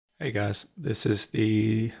Hey guys, this is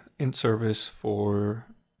the in-service for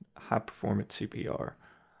high-performance CPR.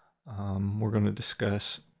 We're going to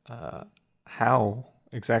discuss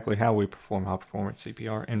exactly how we perform high-performance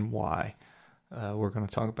CPR and why. We're going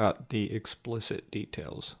to talk about the explicit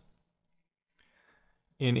details.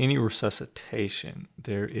 In any resuscitation,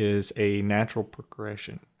 there is a natural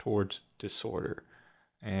progression towards disorder,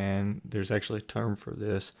 and there's actually a term for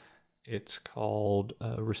this. It's called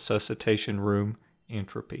resuscitation room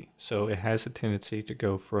entropy. So it has a tendency to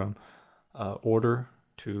go from order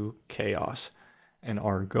to chaos. And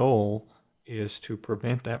our goal is to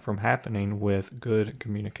prevent that from happening with good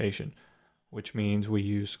communication, which means we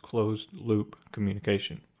use closed loop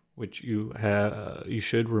communication, which you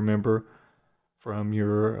should remember from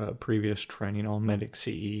your previous training on Medic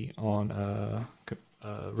CE on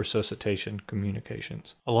resuscitation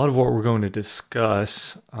communications. A lot of what we're going to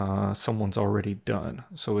discuss, someone's already done.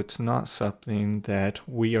 So it's not something that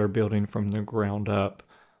we are building from the ground up.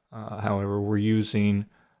 However, we're using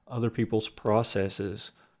other people's processes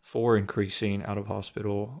for increasing out of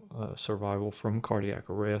hospital survival from cardiac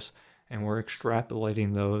arrest, and we're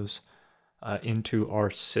extrapolating those into our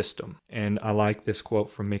system. And I like this quote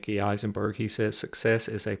from Mickey Eisenberg. He says, "Success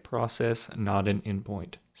is a process, not an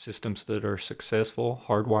endpoint. Systems that are successful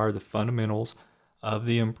hardwire the fundamentals of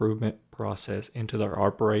the improvement process into their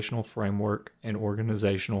operational framework and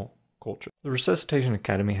organizational culture." The Resuscitation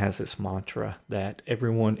Academy has this mantra that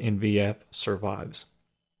everyone in VF survives.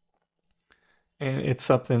 And it's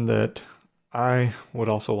something that I would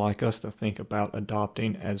also like us to think about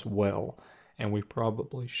adopting as well. And we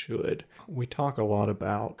probably should. We talk a lot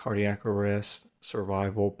about cardiac arrest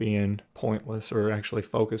survival being pointless, or actually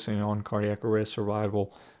focusing on cardiac arrest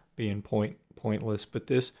survival being pointless, but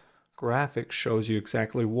this graphic shows you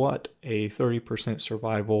exactly what a 30%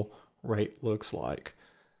 survival rate looks like.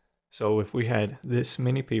 So if we had this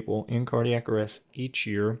many people in cardiac arrest each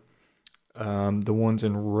year, the ones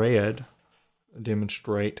in red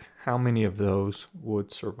demonstrate how many of those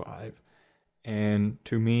would survive. And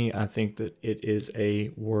to me, I think that it is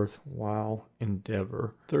a worthwhile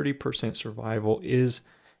endeavor. 30% survival is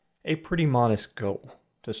a pretty modest goal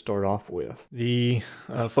to start off with. The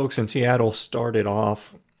folks in Seattle started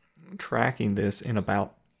off tracking this in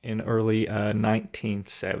early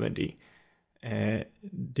 1970.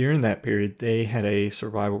 During that period, they had a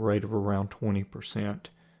survival rate of around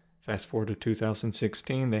 20%. Fast forward to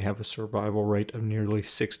 2016, they have a survival rate of nearly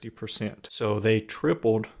 60%. So they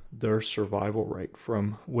tripled their survival rate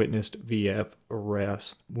from witnessed VF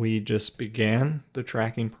arrest. We just began the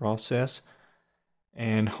tracking process,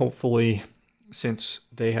 and hopefully, since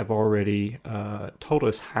they have already told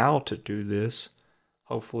us how to do this,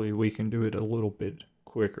 hopefully we can do it a little bit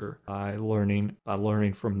quicker by learning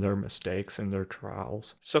from their mistakes and their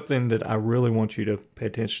trials. Something that I really want you to pay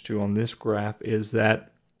attention to on this graph is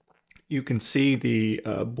that you can see the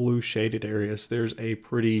blue shaded areas. There's a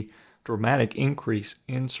pretty dramatic increase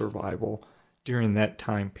in survival during that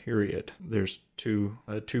time period. There's two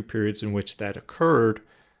periods in which that occurred.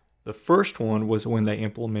 The first one was when they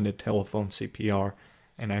implemented telephone CPR,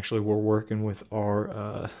 and actually we're working with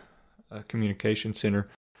our communication center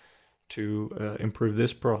to improve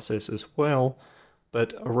this process as well.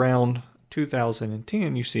 But around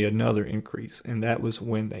 2010, you see another increase, and that was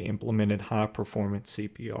when they implemented high performance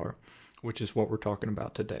CPR, which is what we're talking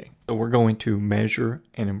about today. So we're going to measure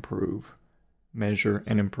and improve,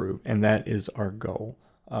 and that is our goal.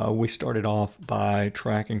 We started off by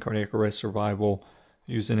tracking cardiac arrest survival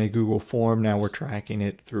using a Google form. Now we're tracking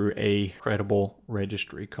it through a credible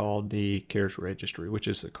registry called the CARES registry, which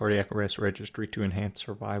is the Cardiac Arrest Registry to Enhance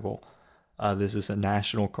Survival. This is a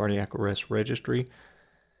national cardiac arrest registry.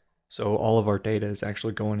 So all of our data is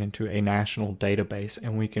actually going into a national database,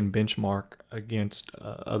 and we can benchmark against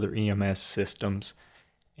other EMS systems.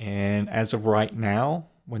 And as of right now,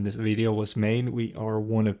 when this video was made, we are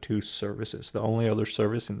one of two services. The only other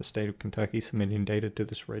service in the state of Kentucky submitting data to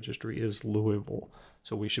this registry is Louisville.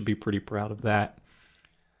 So we should be pretty proud of that.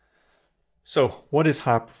 So what is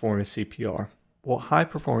high performance CPR? Well, high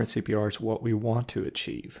performance CPR is what we want to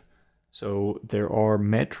achieve. So there are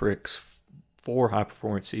metrics for high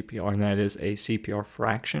performance CPR, and that is a CPR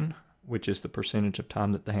fraction, which is the percentage of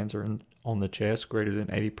time that the hands are on the chest, greater than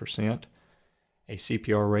 80%, a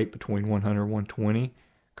CPR rate between 100 and 120,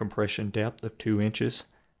 compression depth of 2 inches,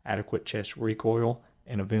 adequate chest recoil,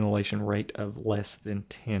 and a ventilation rate of less than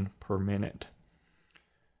 10 per minute.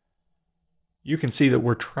 You can see that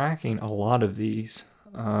we're tracking a lot of these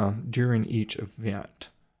during each event.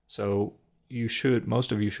 So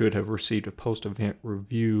most of you should have received a post-event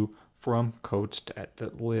review from CodeStat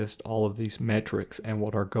that lists all of these metrics and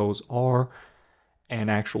what our goals are, and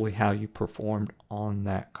actually how you performed on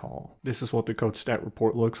that call. This is what the code stat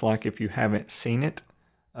report looks like. If you haven't seen it,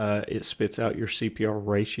 it spits out your CPR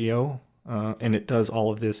ratio, and it does all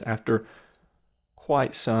of this after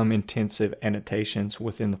quite some intensive annotations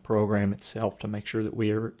within the program itself to make sure that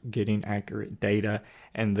we are getting accurate data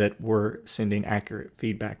and that we're sending accurate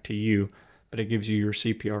feedback to you. But it gives you your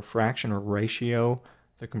CPR fraction or ratio,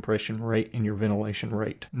 the compression rate, and your ventilation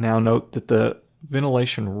rate. Now note that the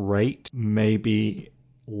ventilation rate may be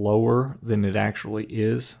lower than it actually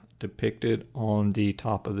is depicted on the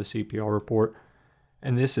top of the CPR report.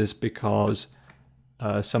 And this is because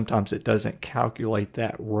sometimes it doesn't calculate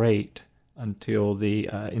that rate until the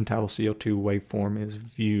end-tidal CO2 waveform is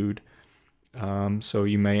viewed. So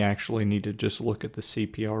you may actually need to just look at the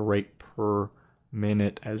CPR rate per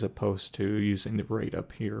minute as opposed to using the rate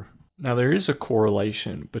up here. Now there is a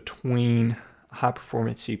correlation between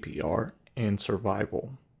high-performance CPR and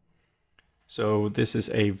survival. So this is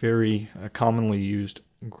a very commonly used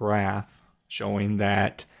graph showing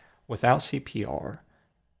that without CPR,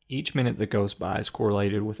 each minute that goes by is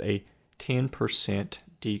correlated with a 10%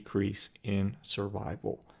 decrease in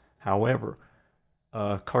survival. However,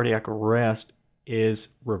 cardiac arrest is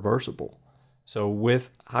reversible. So with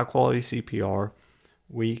high quality CPR,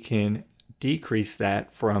 we can decrease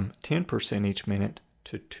that from 10% each minute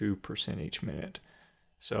to 2% each minute.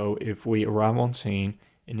 So if we arrive on scene,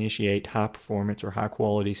 initiate high performance or high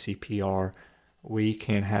quality CPR, we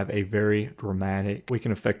can affect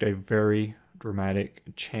a very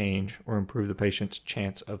dramatic change or improve the patient's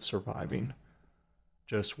chance of surviving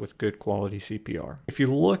just with good quality CPR. If you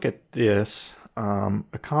look at this,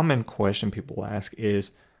 a common question people ask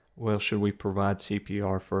is, well, should we provide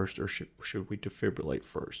CPR first or should we defibrillate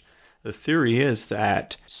first? The theory is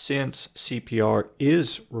that since CPR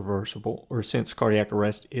is reversible, or since cardiac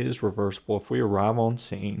arrest is reversible, if we arrive on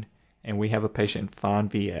scene and we have a patient fine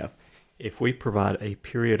VF, if we provide a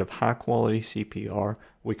period of high quality CPR,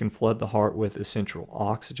 we can flood the heart with essential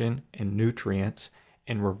oxygen and nutrients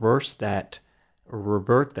and revert that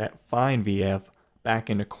fine VF back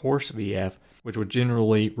into coarse VF, which would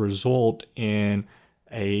generally result in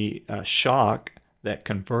a shock that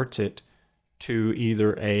converts it to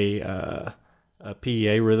either a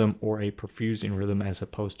PEA rhythm or a perfusing rhythm as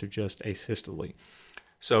opposed to just a systole.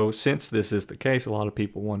 So since this is the case, a lot of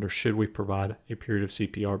people wonder, should we provide a period of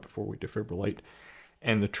CPR before we defibrillate?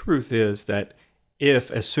 And the truth is that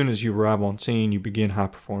if as soon as you arrive on scene, you begin high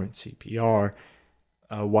performance CPR,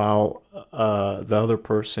 while the other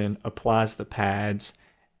person applies the pads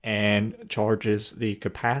and charges the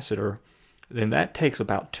capacitor, then that takes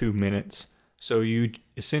about 2 minutes. So you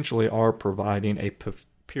essentially are providing a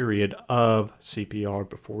period of CPR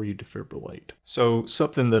before you defibrillate. So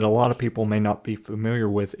something that a lot of people may not be familiar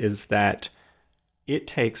with is that it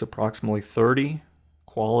takes approximately 30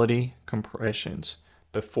 quality compressions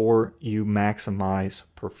before you maximize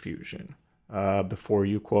perfusion, before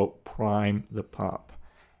you, quote, prime the pump.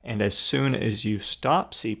 And as soon as you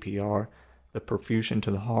stop CPR, the perfusion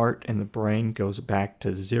to the heart and the brain goes back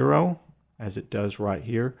to 0, as it does right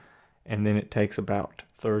here. And then it takes about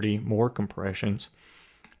 30 more compressions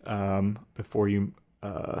before you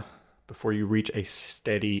reach a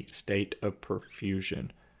steady state of perfusion.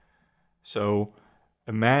 So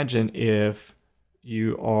imagine if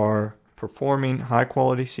you are performing high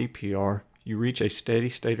quality CPR, you reach a steady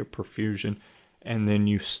state of perfusion, and then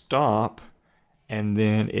you stop, and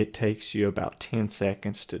then it takes you about 10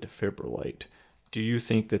 seconds to defibrillate. Do you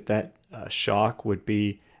think that shock would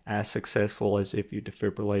be as successful as if you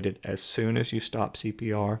defibrillated as soon as you stop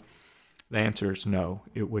CPR? The answer is no,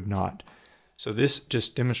 it would not. So this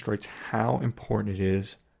just demonstrates how important it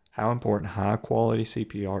is, how important high quality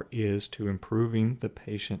CPR is to improving the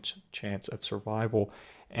patient's chance of survival,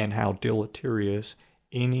 and how deleterious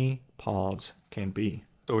any pause can be.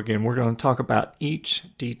 So again, we're going to talk about each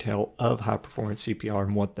detail of high performance CPR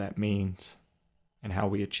and what that means and how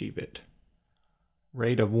we achieve it.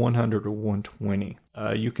 Rate of 100 or 120.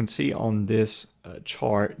 You can see on this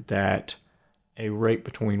chart that a rate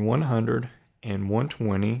between 100 and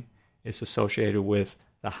 120 is associated with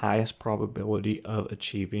the highest probability of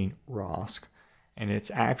achieving ROSC, and it's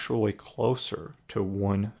actually closer to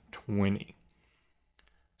 120.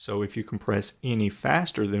 So if you compress any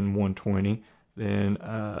faster than 120, then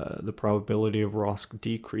the probability of ROSC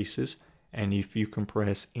decreases, and if you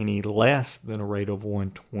compress any less than a rate of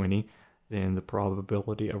 120, then the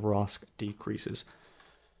probability of ROSC decreases.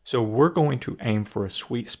 So we're going to aim for a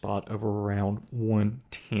sweet spot of around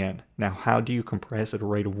 110. Now, how do you compress at a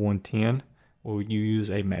rate of 110? Well, you use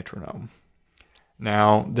a metronome.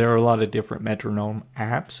 Now, there are a lot of different metronome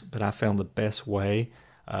apps, but I found the best way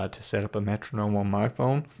to set up a metronome on my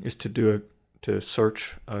phone is to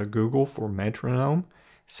search Google for metronome,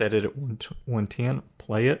 set it at 110,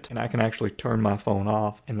 play it, and I can actually turn my phone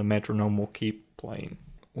off and the metronome will keep playing.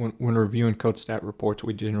 When reviewing code stat reports,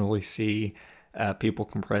 we generally see people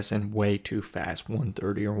compressing way too fast,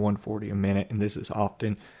 130 or 140 a minute, and this is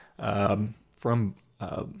often from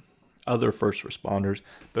other first responders,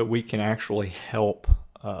 but we can actually help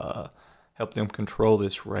them control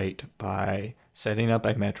this rate by setting up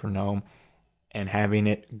a metronome and having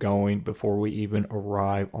it going before we even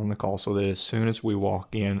arrive on the call, so that as soon as we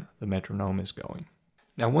walk in, the metronome is going.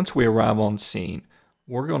 Now, once we arrive on scene,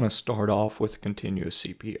 we're going to start off with continuous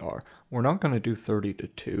CPR. We're not going to do 30 to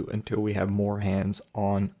 2 until we have more hands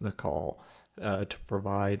on the call to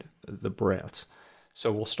provide the breaths.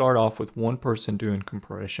 So we'll start off with one person doing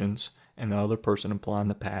compressions and the other person applying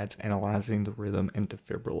the pads, analyzing the rhythm, and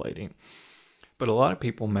defibrillating. But a lot of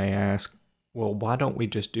people may ask, well, why don't we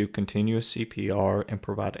just do continuous CPR and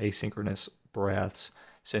provide asynchronous breaths,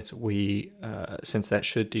 since that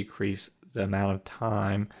should decrease the amount of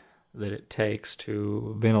time that it takes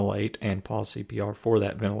to ventilate and pause CPR for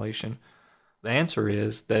that ventilation? The answer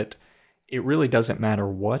is that it really doesn't matter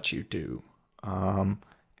what you do.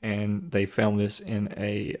 And they found this in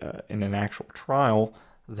an actual trial,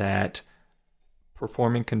 that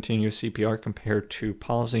performing continuous CPR compared to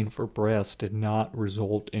pausing for breaths did not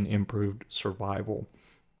result in improved survival.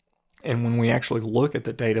 And when we actually look at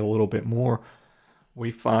the data a little bit more,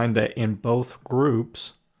 we find that in both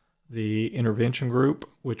groups, the intervention group,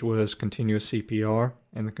 which was continuous CPR,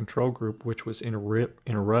 and the control group, which was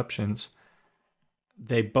interruptions,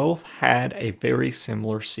 they both had a very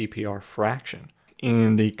similar CPR fraction.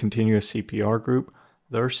 In the continuous CPR group,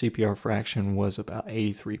 their CPR fraction was about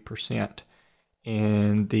 83%.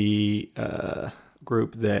 In the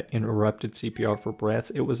group that interrupted CPR for breaths,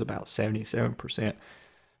 it was about 77%.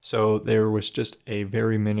 So there was just a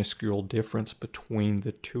very minuscule difference between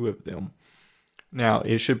the two of them. Now,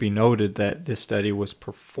 it should be noted that this study was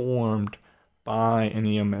performed by an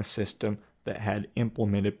EMS system that had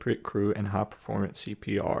implemented pit crew and high-performance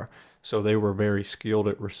CPR. So they were very skilled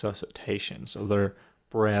at resuscitation. So their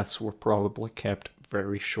breaths were probably kept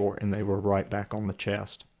very short and they were right back on the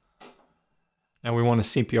chest. Now, we want a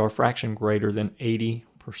CPR fraction greater than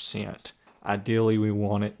 80%. Ideally, we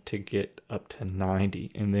want it to get up to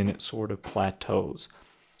 90, and then it sort of plateaus.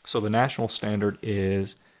 So the national standard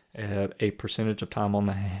is a percentage of time on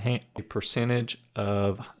the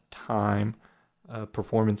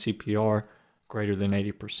performing CPR greater than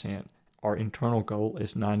 80%. Our internal goal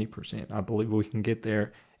is 90%. I believe we can get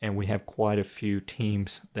there, and we have quite a few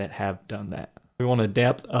teams that have done that. We want a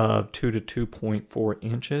depth of 2 to 2.4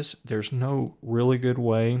 inches. There's no really good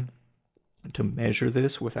way to measure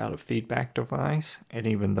this without a feedback device, and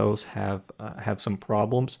even those have some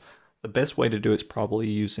problems. The best way to do it is probably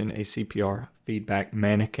using a CPR feedback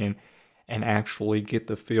mannequin and actually get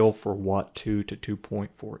the feel for what 2 to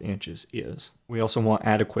 2.4 inches is. We also want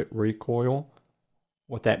adequate recoil.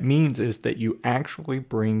 What that means is that you actually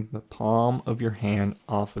bring the palm of your hand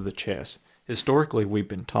off of the chest. Historically, we've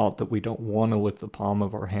been taught that we don't want to lift the palm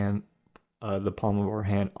of our hand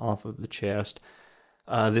off of the chest.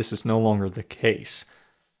 This is no longer the case.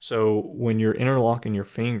 So when you're interlocking your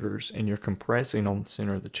fingers and you're compressing on the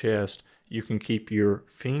center of the chest, you can keep your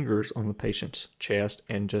fingers on the patient's chest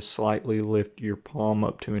and just slightly lift your palm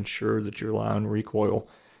up to ensure that you're allowing recoil.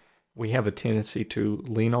 We have a tendency to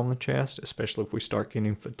lean on the chest, especially if we start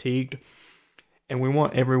getting fatigued. And we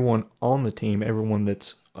want everyone on the team, everyone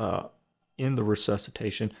that's in the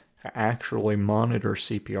resuscitation, to actually monitor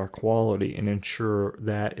CPR quality and ensure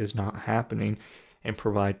that is not happening, and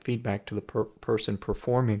provide feedback to the person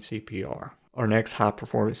performing CPR. Our next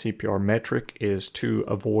high-performance CPR metric is to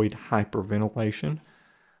avoid hyperventilation.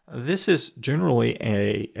 This is generally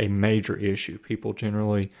a major issue. People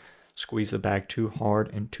generally squeeze the bag too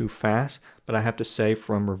hard and too fast, but I have to say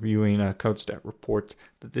from reviewing code stat reports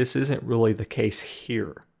that this isn't really the case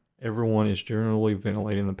here. Everyone is generally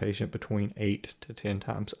ventilating the patient between 8 to 10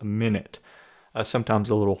 times a minute,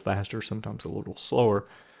 sometimes a little faster, sometimes a little slower.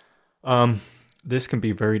 This can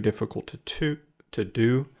be very difficult to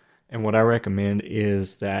do, and what I recommend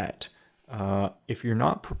is that if you're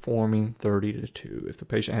not performing 30 to 2, if the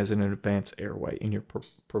patient has an advanced airway and you're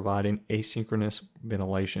providing asynchronous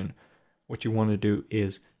ventilation, what you want to do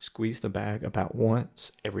is squeeze the bag about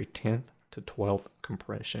once every 10th to 12th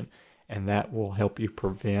compression, and that will help you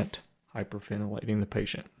prevent hyperventilating the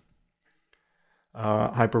patient.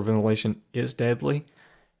 Hyperventilation is deadly.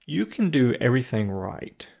 You can do everything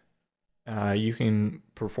right. You can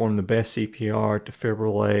perform the best CPR,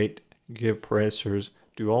 defibrillate, give pressors,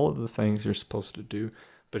 do all of the things you're supposed to do.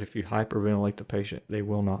 but if you hyperventilate the patient, they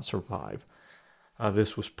will not survive.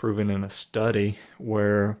 This was proven in a study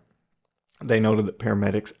where they noted that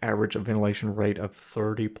paramedics average a ventilation rate of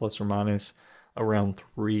 30 plus or minus around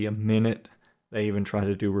 3 a minute. They even try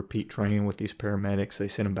to do repeat training with these paramedics. They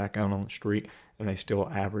send them back out on the street, and they still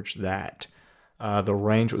average that. The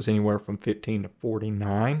range was anywhere from 15 to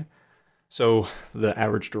 49. So the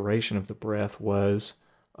average duration of the breath was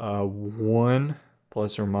 1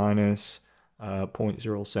 plus or minus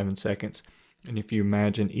 0.07 seconds. And if you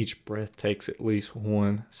imagine each breath takes at least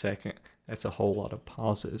 1 second, that's a whole lot of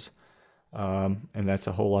pauses. And that's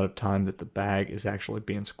a whole lot of time that the bag is actually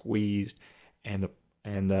being squeezed and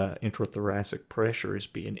the intrathoracic pressure is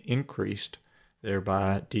being increased,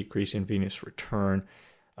 thereby decreasing venous return.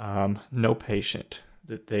 No patient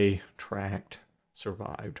that they tracked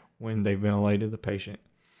survived when they ventilated the patient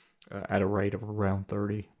at a rate of around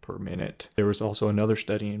 30 per minute. There was also another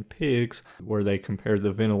study in pigs where they compared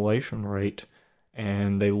the ventilation rate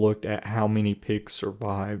and they looked at how many pigs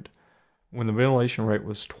survived. When the ventilation rate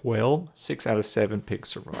was 12, 6 out of 7 pigs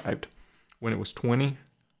survived. When it was 20,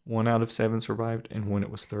 1 out of 7 survived, and when it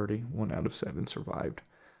was 30, 1 out of 7 survived.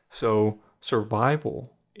 So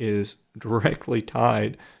survival is directly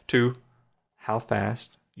tied to how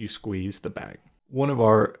fast you squeeze the bag. One of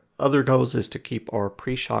our other goals is to keep our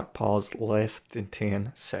pre-shock pause less than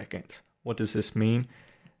 10 seconds. What does this mean?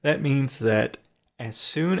 That means that as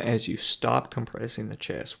soon as you stop compressing the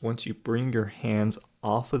chest, once you bring your hands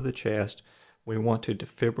off of the chest, we want to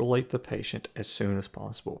defibrillate the patient as soon as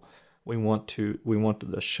possible. We want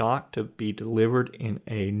the shock to be delivered in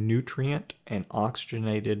a nutrient and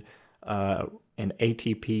oxygenated and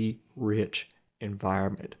ATP-rich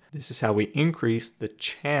environment. This is how we increase the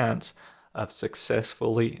chance of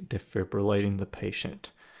successfully defibrillating the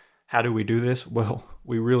patient. How do we do this? Well,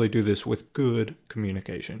 we really do this with good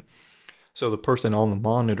communication. So the person on the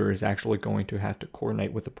monitor is actually going to have to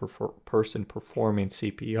coordinate with the person performing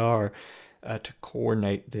CPR to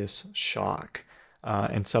coordinate this shock.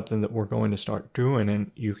 And something that we're going to start doing,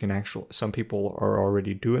 and some people are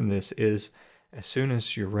already doing this, is as soon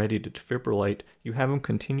as you're ready to defibrillate, you have them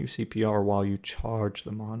continue CPR while you charge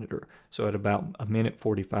the monitor. So at about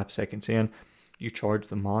 1:45 seconds in, you charge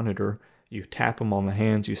the monitor, you tap them on the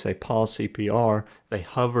hands, you say pause CPR, they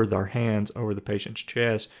hover their hands over the patient's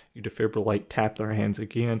chest, you defibrillate, tap their hands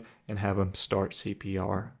again, and have them start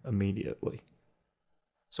CPR immediately.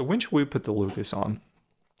 So when should we put the Lucas on?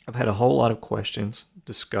 I've had a whole lot of questions,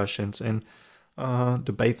 discussions, and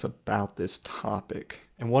debates about this topic.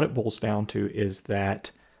 And what it boils down to is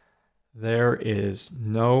that there is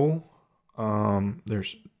no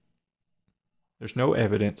there's no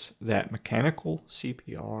evidence that mechanical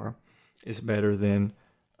CPR is better than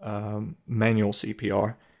manual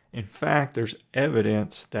CPR. In fact, there's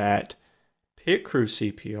evidence that pit crew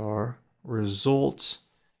CPR results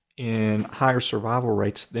in higher survival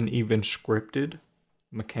rates than even scripted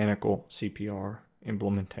mechanical CPR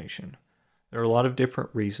implementation. There are a lot of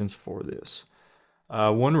different reasons for this.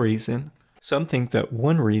 Some think that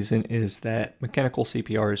one reason is that mechanical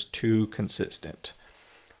CPR is too consistent.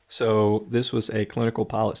 So this was a clinical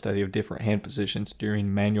pilot study of different hand positions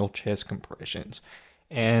during manual chest compressions,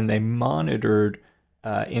 and they monitored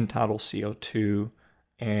end-tidal CO2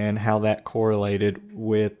 and how that correlated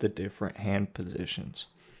with the different hand positions.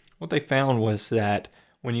 What they found was that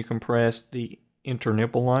when you compress the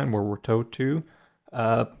internipple line where we're towed to,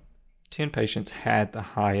 10 patients had the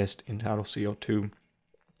highest end-tidal CO2.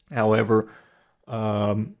 However,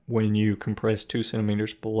 when you compress 2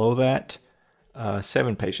 centimeters below that,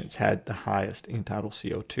 7 patients had the highest end-tidal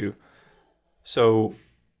CO2. So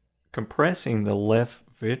compressing the left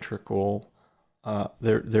ventricle,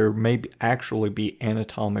 there may actually be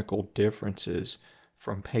anatomical differences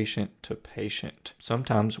from patient to patient.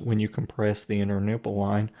 Sometimes when you compress the internipple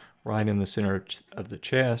line right in the center of the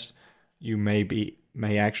chest, you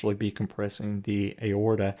may actually be compressing the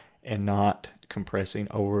aorta and not compressing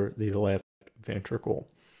over the left ventricle.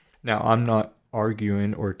 Now, I'm not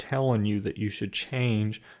arguing or telling you that you should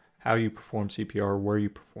change how you perform CPR or where you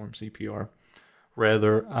perform CPR.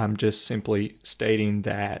 Rather, I'm just simply stating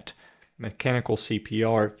that mechanical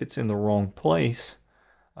CPR, if it's in the wrong place,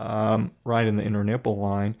 right in the internipple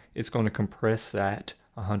line, it's going to compress that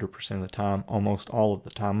 100% of the time, almost all of the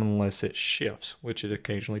time, unless it shifts, which it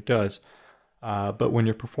occasionally does. But when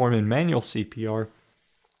you're performing manual CPR,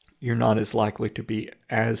 you're not as likely to be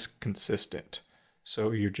as consistent.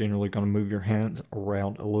 So you're generally going to move your hands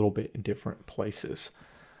around a little bit in different places.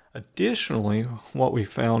 Additionally, what we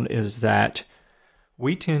found is that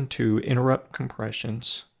we tend to interrupt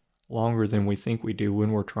compressions longer than we think we do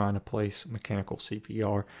when we're trying to place mechanical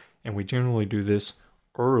CPR. And we generally do this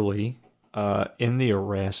early in the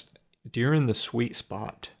arrest during the sweet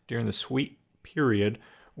spot, during the sweet period,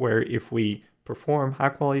 where if we perform high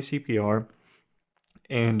quality CPR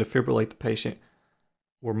and defibrillate the patient,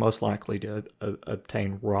 we're most likely to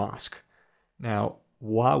obtain ROSC. Now,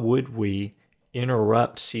 why would we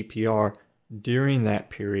interrupt CPR during that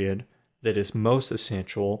period that is most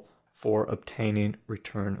essential for obtaining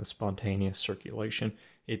return of spontaneous circulation?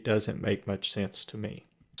 It doesn't make much sense to me.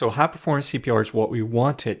 So high performance CPR is what we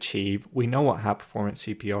want to achieve. We know what high performance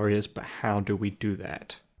CPR is, but how do we do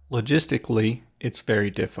that? Logistically, it's very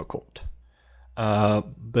difficult,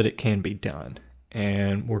 but it can be done,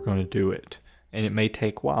 and we're going to do it. And it may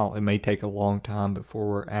take a while. It may take a long time before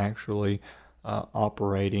we're actually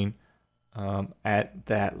operating at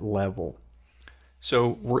that level.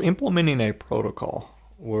 So we're implementing a protocol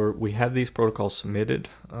where we have these protocols submitted.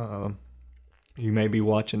 You may be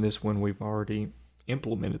watching this when we've already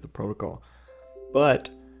implemented the protocol, but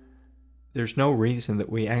there's no reason that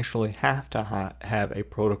we actually have to have a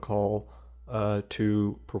protocol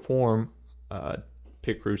to perform PICU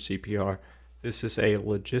CPR. This is a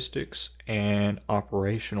logistics and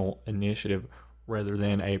operational initiative rather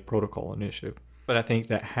than a protocol initiative. But I think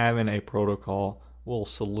that having a protocol will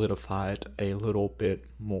solidify it a little bit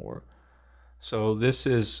more. So this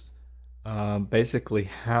is basically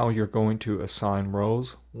how you're going to assign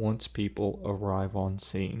roles once people arrive on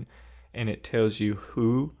scene. And it tells you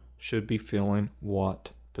who should be filling what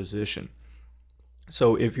position.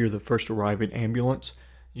 So if you're the first arriving ambulance,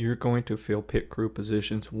 you're going to fill pit crew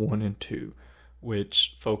positions 1 and 2,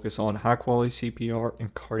 which focus on high quality CPR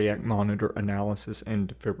and cardiac monitor analysis and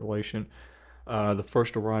defibrillation. The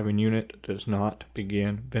first arriving unit does not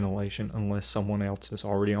begin ventilation unless someone else is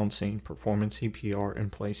already on scene performing CPR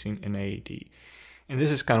and placing an AED. And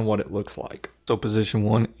this is kind of what it looks like. So position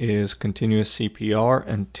 1 is continuous CPR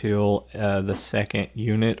until the second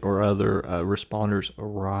unit or other responders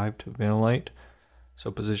arrive to ventilate. So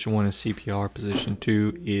position 1 is CPR. Position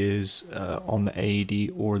 2 is on the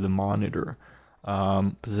AED or the monitor.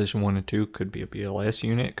 Position 1 and 2 could be a BLS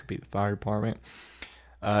unit, it could be the fire department.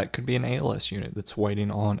 It could be an ALS unit that's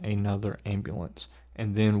waiting on another ambulance.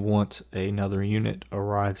 And then once another unit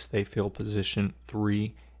arrives, they fill position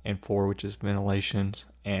 3 and 4, which is ventilations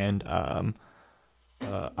and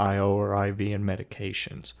IO or IV and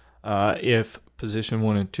medications. If position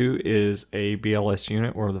 1 and 2 is a BLS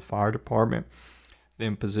unit or the fire department,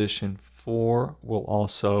 then position 4 will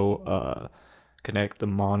also connect the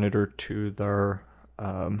monitor to their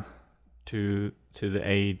to the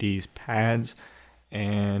AED's pads.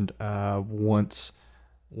 And once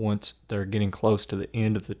they're getting close to the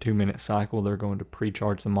end of the 2-minute cycle, they're going to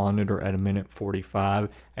pre-charge the monitor at 1:45,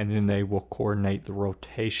 and then they will coordinate the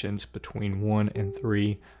rotations between 1 and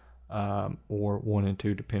 3 or 1 and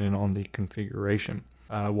 2, depending on the configuration.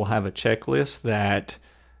 We'll have a checklist that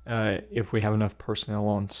if we have enough personnel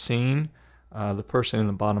on scene, the person in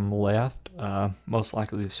the bottom left, most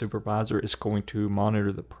likely the supervisor, is going to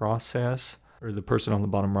monitor the process. Or the person on the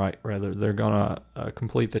bottom right, rather, they're going to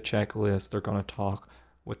complete the checklist. They're going to talk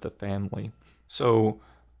with the family. So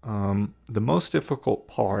the most difficult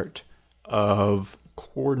part of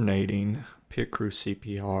coordinating PICU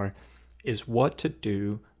CPR is what to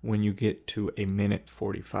do when you get to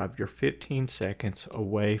 1:45. You're 15 seconds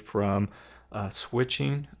away from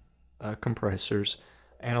switching compressors,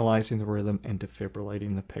 analyzing the rhythm, and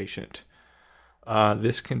defibrillating the patient.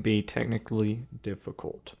 This can be technically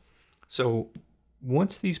difficult. So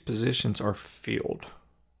once these positions are filled,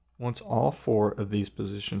 once all 4 of these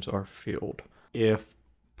positions are filled, if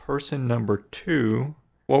person number 2,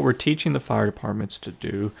 what we're teaching the fire departments to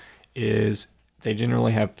do is they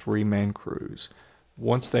generally have 3-man crews.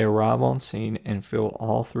 Once they arrive on scene and fill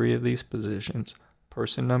all 3 of these positions,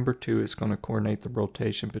 person number 2 is going to coordinate the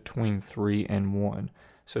rotation between 3 and 1.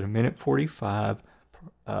 So at 1:45,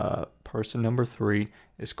 person number 3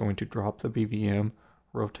 is going to drop the BVM,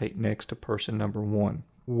 rotate next to person number 1.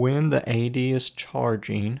 When the AED is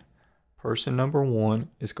charging, person number 1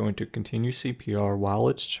 is going to continue CPR while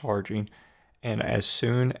it's charging, and as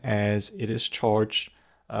soon as it is charged,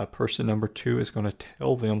 person number 2 is going to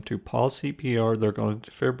tell them to pause CPR, they're going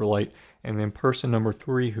to defibrillate, and then person number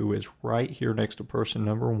 3, who is right here next to person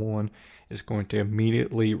number 1, is going to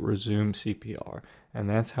immediately resume CPR. And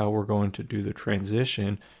that's how we're going to do the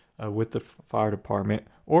transition with the fire department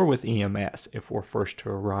or with EMS if we're first to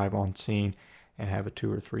arrive on scene and have a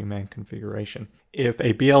 2 or 3-man configuration. If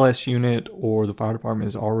a BLS unit or the fire department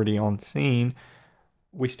is already on scene,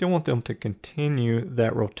 we still want them to continue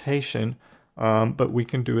that rotation, but we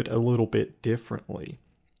can do it a little bit differently.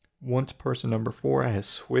 Once person number 4 has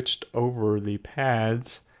switched over the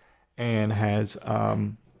pads and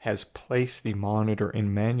has placed the monitor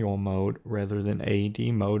in manual mode rather than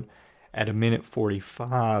AED mode, at a minute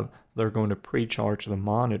 45, they're going to pre-charge the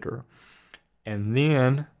monitor. And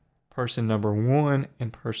then person number 1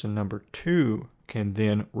 and person number 2 can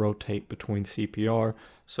then rotate between CPR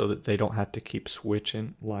so that they don't have to keep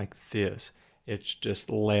switching like this. It's just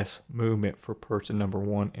less movement for person number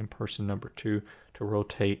 1 and person number 2 to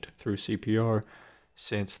rotate through CPR,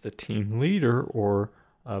 since the team leader, or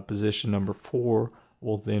position number 4,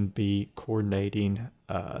 will then be coordinating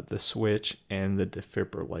the switch and the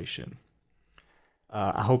defibrillation.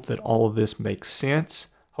 I hope that all of this makes sense.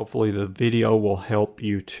 Hopefully the video will help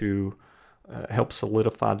you to help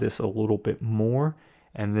solidify this a little bit more.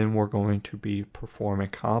 And then we're going to be performing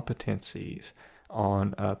competencies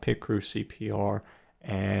on pit crew CPR,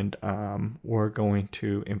 and we're going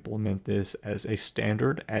to implement this as a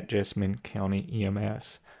standard at Jessamine County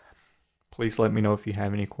EMS. Please let me know if you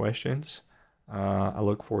have any questions. I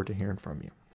look forward to hearing from you.